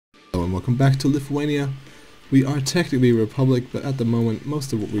and welcome back to Lithuania. We are technically a republic, but at the moment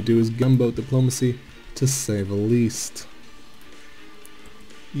most of what we do is gunboat diplomacy, to say the least.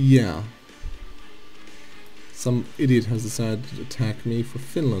 Yeah. Some idiot has decided to attack me for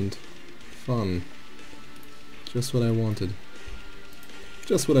Finland. Fun. Just what I wanted.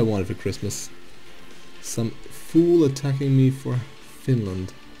 Just what I wanted for Christmas. Some fool attacking me for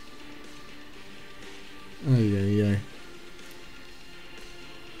Finland. Ay ay ay.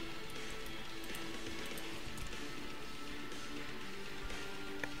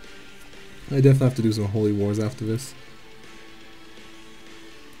 I definitely have to do some holy wars after this.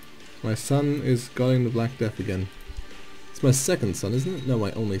 My son is guarding the Black Death again. It's my second son, isn't it? No,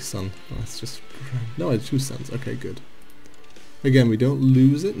 my only son. Oh, that's just... No, I have two sons. Okay, good. Again, we don't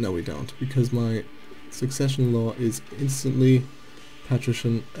lose it? No, we don't. Because my succession law is instantly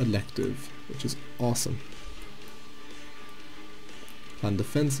patrician elective, which is awesome. Plan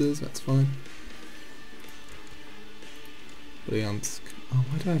defenses, that's fine. Bryansk. Oh,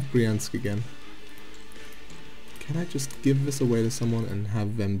 why do I have Bryansk again? Can I just give this away to someone and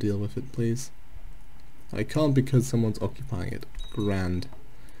have them deal with it, please? I can't because someone's occupying it. Grand.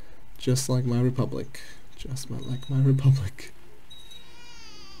 Just like my republic. Just like my republic.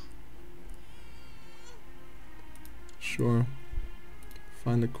 Sure.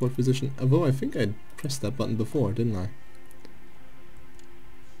 Find a court physician. Although I think I pressed that button before, didn't I?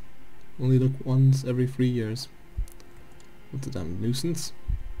 Only look once every 3 years. What a damn nuisance.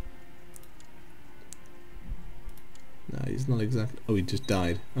 Nah, he's not exactly... Oh, he just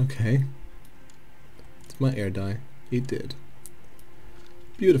died. Okay. Did my heir die? He did.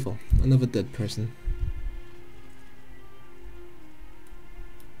 Beautiful. Another dead person.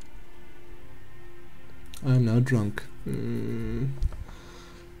 I am now drunk. I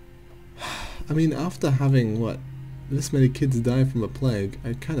mean, after having, what, this many kids die from a plague,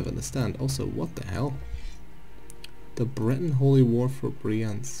 I kind of understand. Also, what the hell? The Breton Holy War for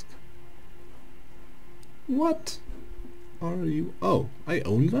Bryansk. What are you... Oh, I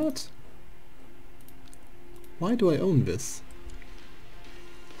own that? Why do I own this?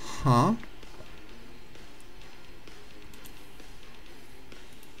 Huh?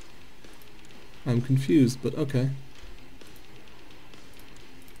 I'm confused, but okay.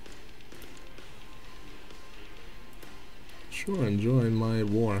 Sure, enjoy my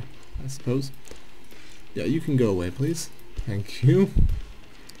war, I suppose. Yeah, you can go away, please. Thank you.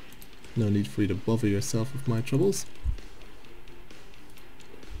 No need for you to bother yourself with my troubles.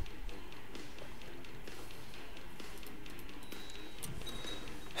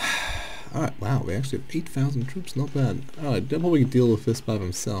 Alright, wow, we actually have 8,000 troops, not bad. Alright, they'll probably deal with this by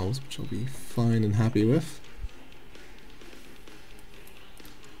themselves, which I'll be fine and happy with.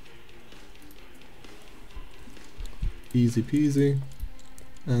 Easy peasy.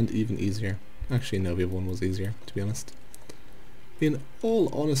 And even easier. Actually, no, the other one was easier, to be honest. In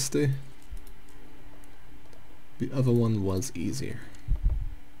all honesty, the other one was easier.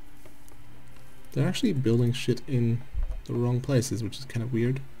 They're actually building shit in the wrong places, which is kind of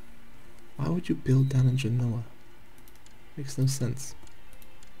weird. Why would you build down in Genoa? Makes no sense.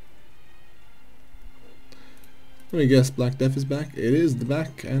 Let me guess, Black Death is back? It is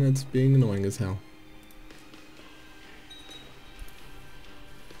back, and it's being annoying as hell.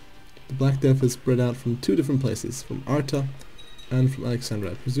 The Black Death is spread out from two different places, from Arta and from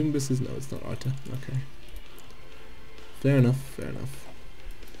Alexandria. I presume this is... no, it's not Arta. Okay. Fair enough, fair enough.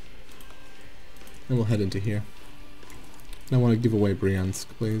 And we'll head into here. And I want to give away Bryansk,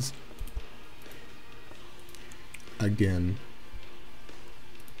 please. Again.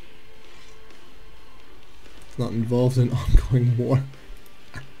 It's not involved in ongoing war.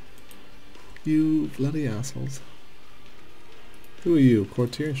 You bloody assholes. Who are you?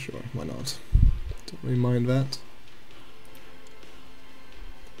 Courtier? Sure, why not? Don't really mind that.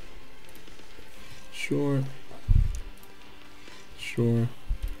 Sure. Sure.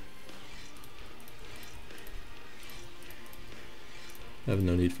 I have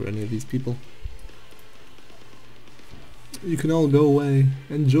no need for any of these people. You can all go away.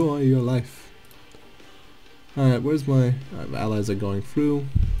 Enjoy your life. Alright, where's my... allies are going through.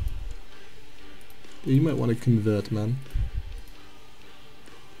 You might want to convert, man.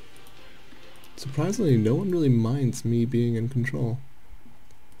 Surprisingly, no one really minds me being in control.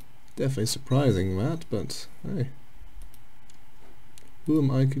 Definitely surprising that, but hey. Who am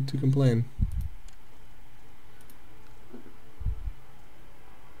I to complain?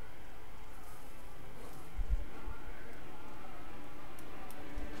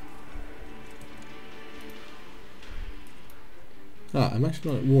 Ah, I'm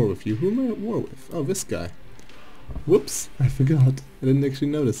actually not at war with you. Who am I at war with? Oh, this guy. Whoops, I forgot. I didn't actually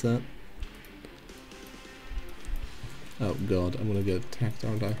notice that. god, I'm gonna get attacked,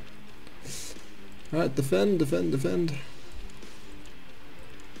 aren't I? Alright, defend, defend, defend.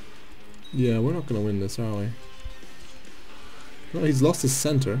 Yeah, we're not gonna win this, are we? Well, he's lost his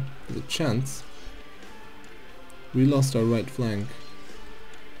center. There's a chance. We lost our right flank.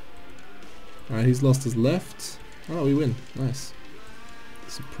 Alright, he's lost his left. Oh, we win. Nice.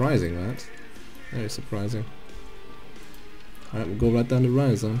 Surprising, that. Very surprising. Alright, we'll go right down the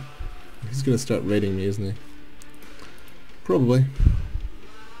Ryazan. He's gonna start raiding me, isn't he? Probably.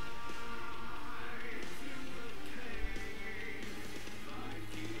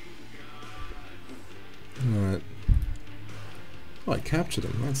 Alright. Oh, I captured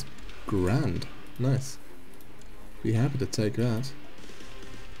him. That's grand. Nice. Be happy to take that.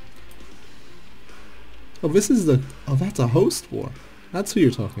 Oh, this is the... Oh, that's a host war. That's who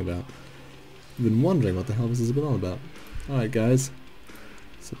you're talking about. I've been wondering what the hell this has been all about. Alright, guys.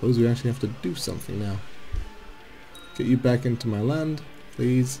 Suppose we actually have to do something now. Get you back into my land,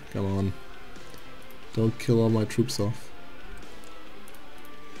 please. Come on. Don't kill all my troops off.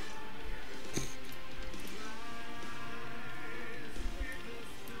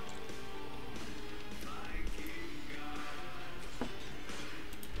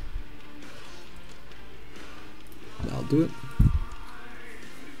 I'll do it.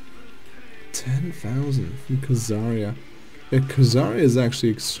 10,000 from Khazaria. Yeah, Khazaria is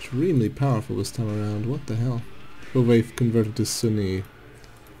actually extremely powerful this time around. What the hell? Oh, they've converted to Sunni.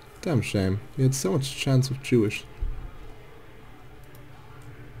 Damn shame. He had so much chance of Jewish.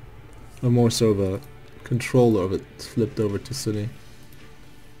 Or more so the controller of it flipped over to Sunni.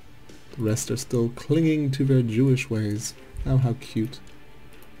 The rest are still clinging to their Jewish ways. Oh, how cute.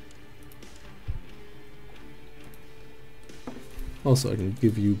 Also, I can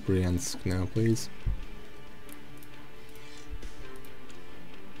give you Bryansk now, please.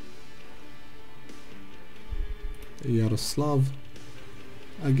 Yaroslav.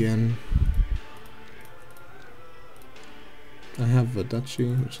 Again. I have a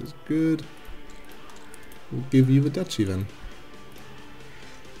duchy, which is good. We'll give you a duchy then.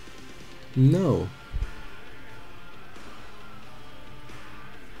 No.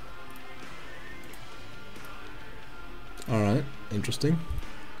 Alright, interesting.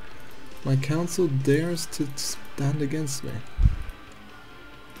 My council dares to stand against me.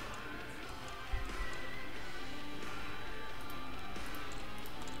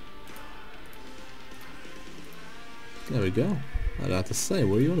 There we go. I'd have to say,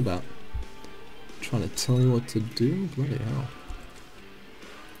 what are you on about? Trying to tell me what to do? Bloody hell.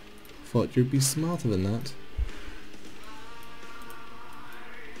 Thought you'd be smarter than that.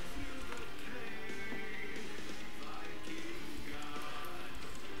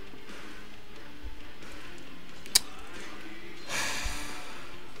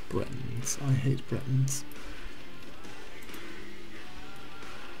 Bretons. I hate Bretons.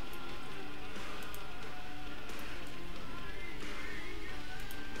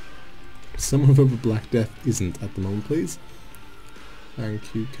 Someone over Black Death isn't at the moment, please.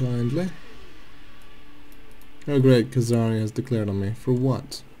 Thank you kindly. Oh great, Khazaria has declared on me. For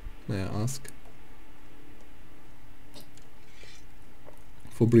what, may I ask?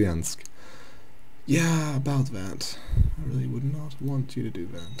 For Bryansk. Yeah, about that. I really would not want you to do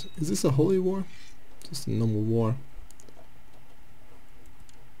that. Is this a holy war? Just a normal war.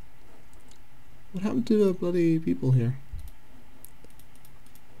 What happened to the bloody people here?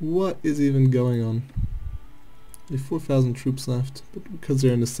 What is even going on? Only 4,000 troops left, but because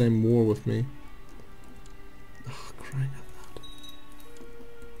they're in the same war with me. Oh, crying out loud.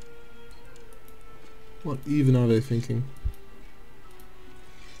 What even are they thinking?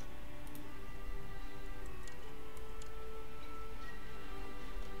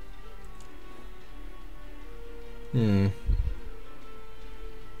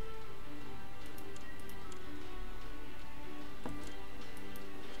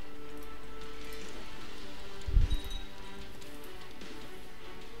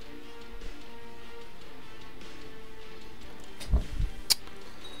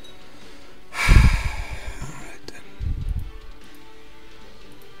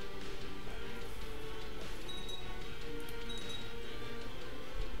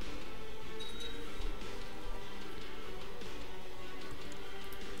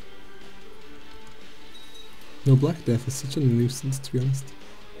 No, Black Death is such a nuisance, to be honest.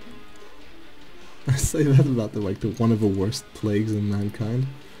 I say that about the one of the worst plagues in mankind.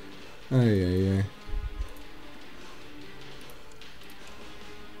 Ay.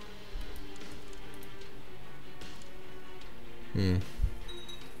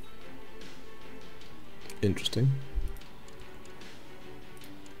 Interesting.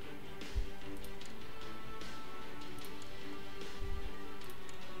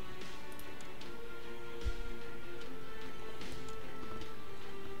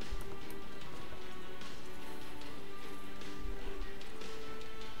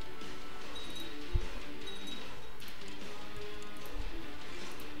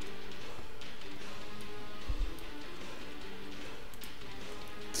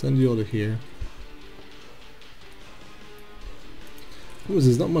 send you all to here.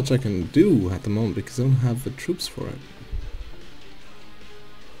 There's not much I can do at the moment because I don't have the troops for it.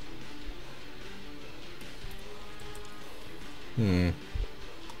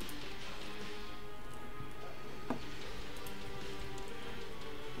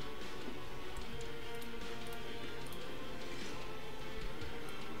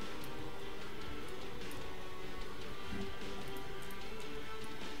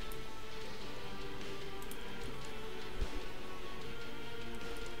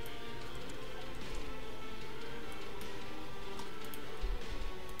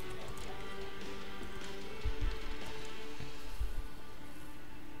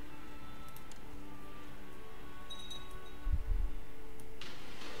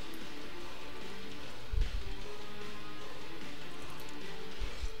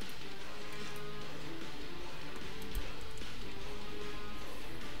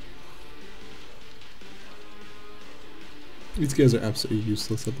 These guys are absolutely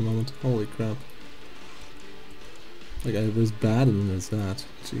useless at the moment. Holy crap. Like, there's bad and then there's that.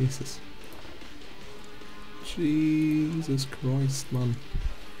 Jesus. Jesus Christ, man.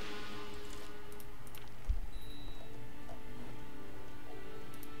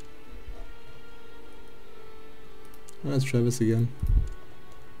 That's Travis again.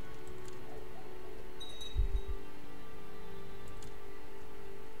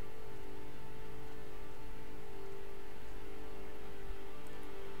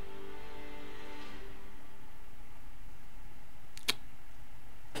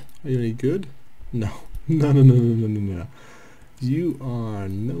 Are you any good? No. No. You are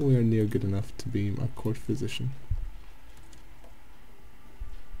nowhere near good enough to be my court physician.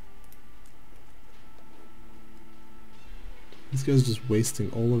 These guys are just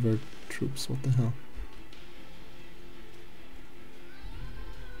wasting all of our troops. What the hell?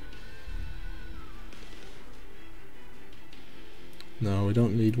 No, we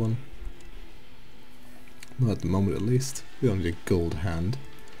don't need one. Not at the moment, at least. We don't need a gold hand.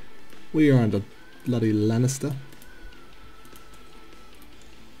 We aren't a bloody Lannister.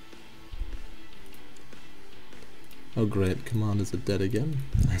 Oh great, commanders are dead again,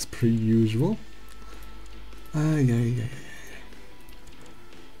 as per usual. Ay.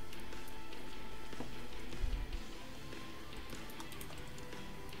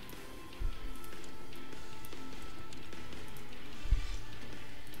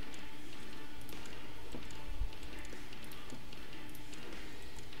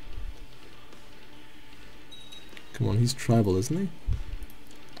 Come on, he's tribal, isn't he?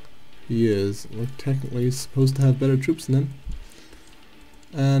 He is. We're technically supposed to have better troops than him.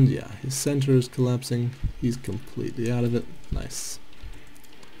 And yeah, his center is collapsing. He's completely out of it. Nice.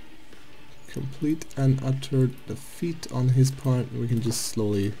 Complete and utter defeat on his part. We can just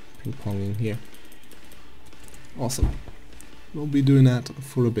slowly ping-ponging here. Awesome. We'll be doing that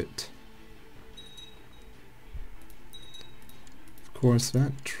for a bit. Of course,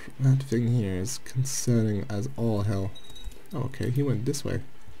 that thing here is concerning as all hell. Oh, okay, he went this way.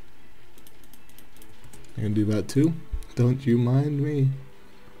 I can do that too. Don't you mind me.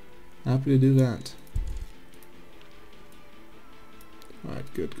 Happy to do that.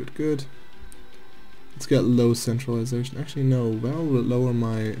 Alright, good. Let's get low centralization. Actually, no, that'll lower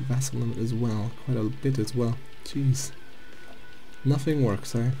my vassal limit as well. Quite a bit as well. Jeez. Nothing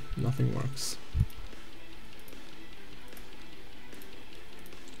works, eh? Nothing works.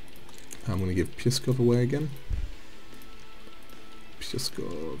 I'm gonna give Pskov away again.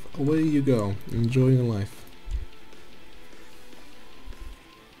 Pskov, away you go. Enjoy your life.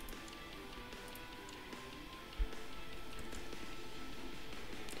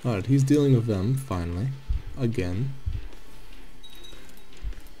 Alright, he's dealing with them, finally. Again.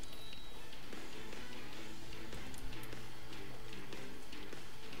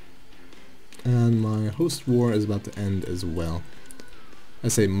 And my host war is about to end as well. I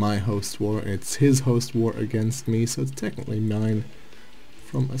say my host war, it's his host war against me, so it's technically mine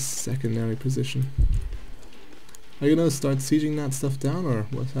from a secondary position. Are you gonna start sieging that stuff down, or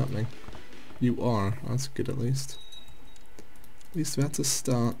what's happening? You are, that's good at least. At least that's a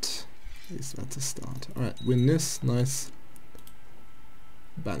start. Alright, win this, nice.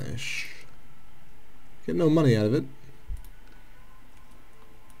 Banish. Get no money out of it.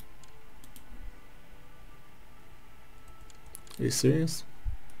 Are you serious?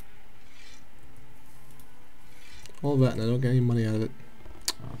 All that and I don't get any money out of it.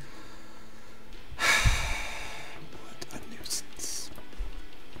 What a nuisance.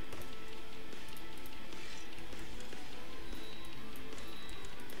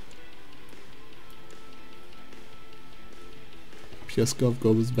 Peskov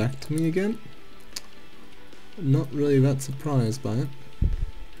goes back to me again. I'm not really that surprised by it.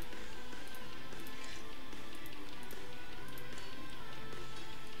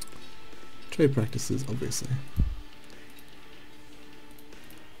 Trade practices, obviously.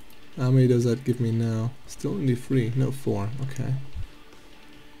 How many does that give me now? Still only 3, no 4, okay.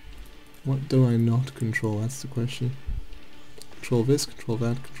 What do I not control? That's the question. Control this, control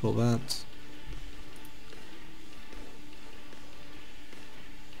that, control that.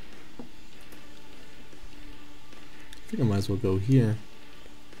 I think I might as well go here.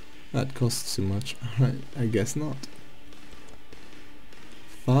 That costs too much. Alright, I guess not.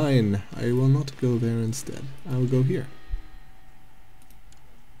 Fine, I will not go there instead. I will go here.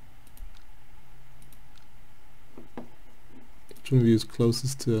 Which one of you is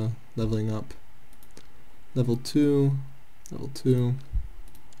closest to leveling up? Level 2, level 2.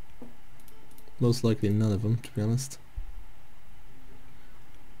 Most likely none of them, to be honest.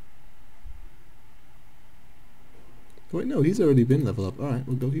 Wait, no, he's already been leveled up. Alright,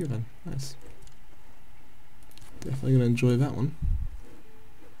 we'll go here then. Nice. Definitely gonna enjoy that one.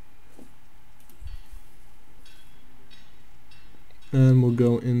 And we'll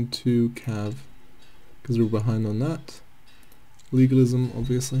go into Cav, because we're behind on that. Legalism,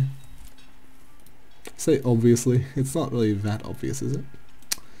 obviously. I say obviously, it's not really that obvious, is it?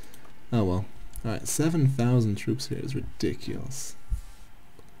 Oh well. Alright, 7,000 troops here is ridiculous.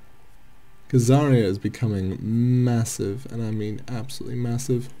 Khazaria is becoming massive, and I mean absolutely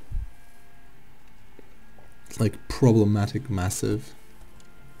massive. It's like problematic massive.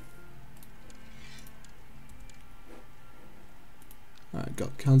 Alright,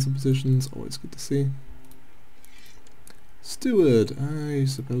 got council positions, always good to see. Steward, I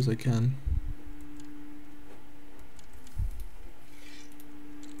suppose I can.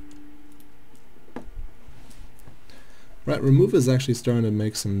 Right, remover is actually starting to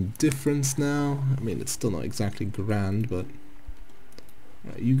make some difference now. I mean, it's still not exactly grand, but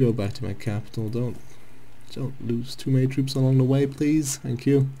right, you go back to my capital. Don't lose too many troops along the way, please. Thank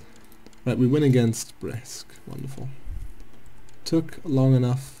you. Right, we win against Brest. Wonderful. Took long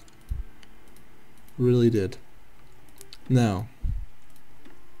enough. Really did. Now,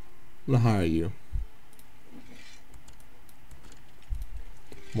 I'm gonna hire you.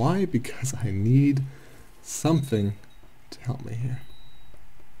 Why? Because I need something to help me here.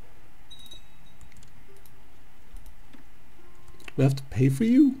 We have to pay for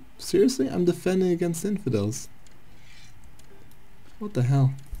you? Seriously? I'm defending against infidels. What the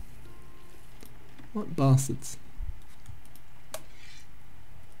hell? What bastards?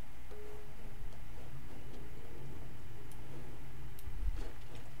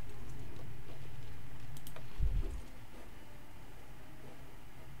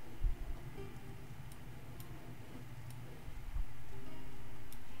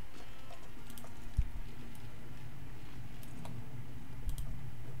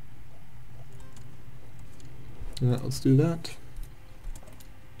 Yeah, let's do that.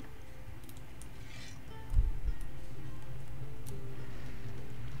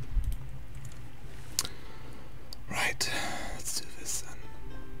 Right, let's do this then.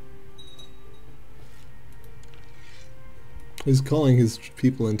 He's calling his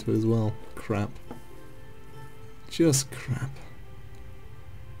people into it as well. Crap. Just crap.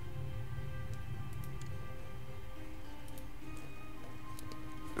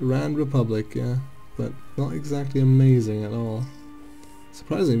 Grand Republic, yeah. But not exactly amazing at all.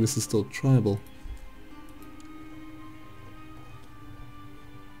 Surprisingly, this is still tribal.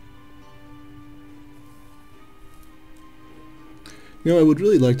 You know, I would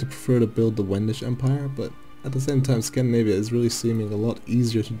really like to prefer to build the Wendish Empire, but at the same time, Scandinavia is really seeming a lot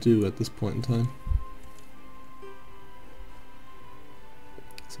easier to do at this point in time.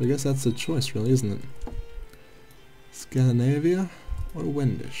 So I guess that's the choice, really, isn't it? Scandinavia or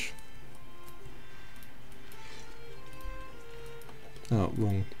Wendish? Oh,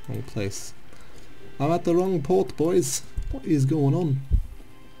 wrong place. I'm at the wrong port, boys. What is going on?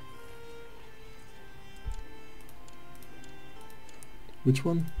 Which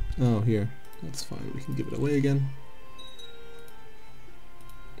one? Oh, here. That's fine. We can give it away again.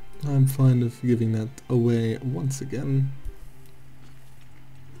 I'm fine with giving that away once again.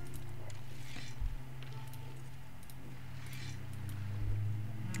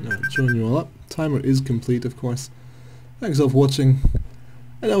 Alright, showing you all up. Timer is complete, of course. Thanks all for watching.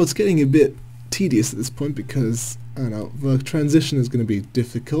 I know it's getting a bit tedious at this point because, I don't know, the transition is going to be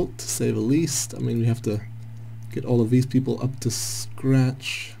difficult to say the least. I mean, we have to get all of these people up to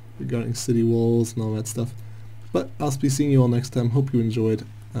scratch regarding city walls and all that stuff. But I'll be seeing you all next time. Hope you enjoyed.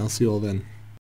 I'll see you all then.